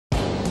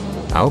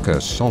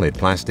Alkus solid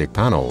plastic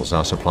panels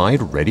are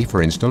supplied ready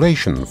for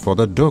installation for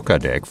the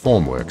Dokadek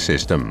formwork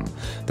system.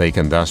 They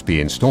can thus be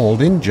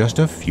installed in just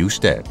a few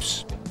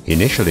steps.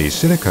 Initially,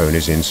 silicone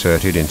is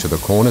inserted into the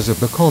corners of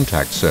the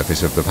contact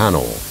surface of the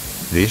panel.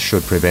 This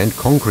should prevent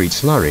concrete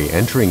slurry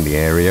entering the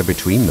area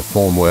between the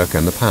formwork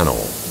and the panel.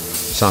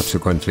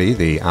 Subsequently,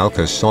 the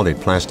alkus solid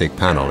plastic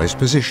panel is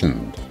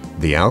positioned.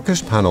 The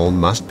alkus panel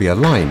must be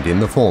aligned in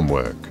the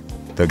formwork.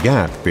 The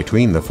gap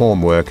between the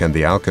formwork and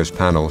the alkus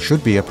panel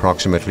should be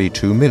approximately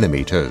 2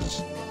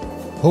 mm.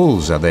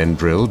 Holes are then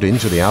drilled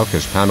into the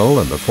alkus panel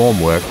and the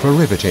formwork for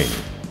riveting.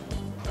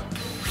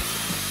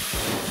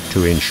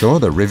 To ensure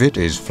the rivet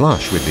is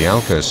flush with the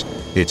alkus,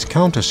 it's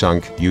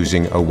countersunk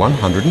using a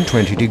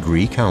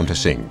 120-degree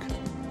countersink.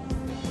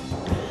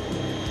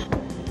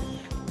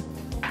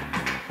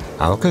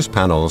 Alkus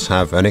panels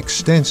have an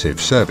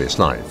extensive service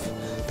life.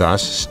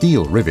 Thus,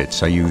 steel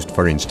rivets are used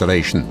for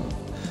installation.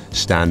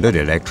 Standard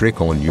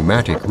electric or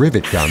pneumatic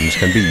rivet guns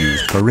can be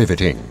used for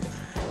riveting.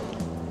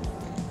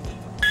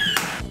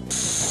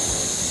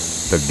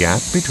 The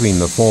gap between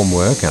the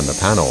formwork and the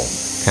panel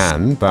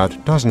can,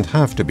 but doesn't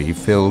have to be,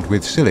 filled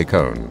with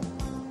silicone.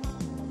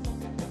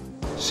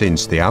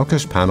 Since the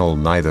alkus panel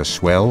neither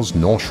swells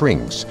nor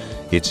shrinks,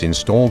 it's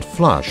installed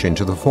flush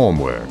into the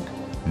formwork.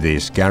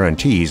 This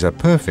guarantees a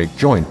perfect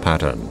joint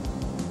pattern.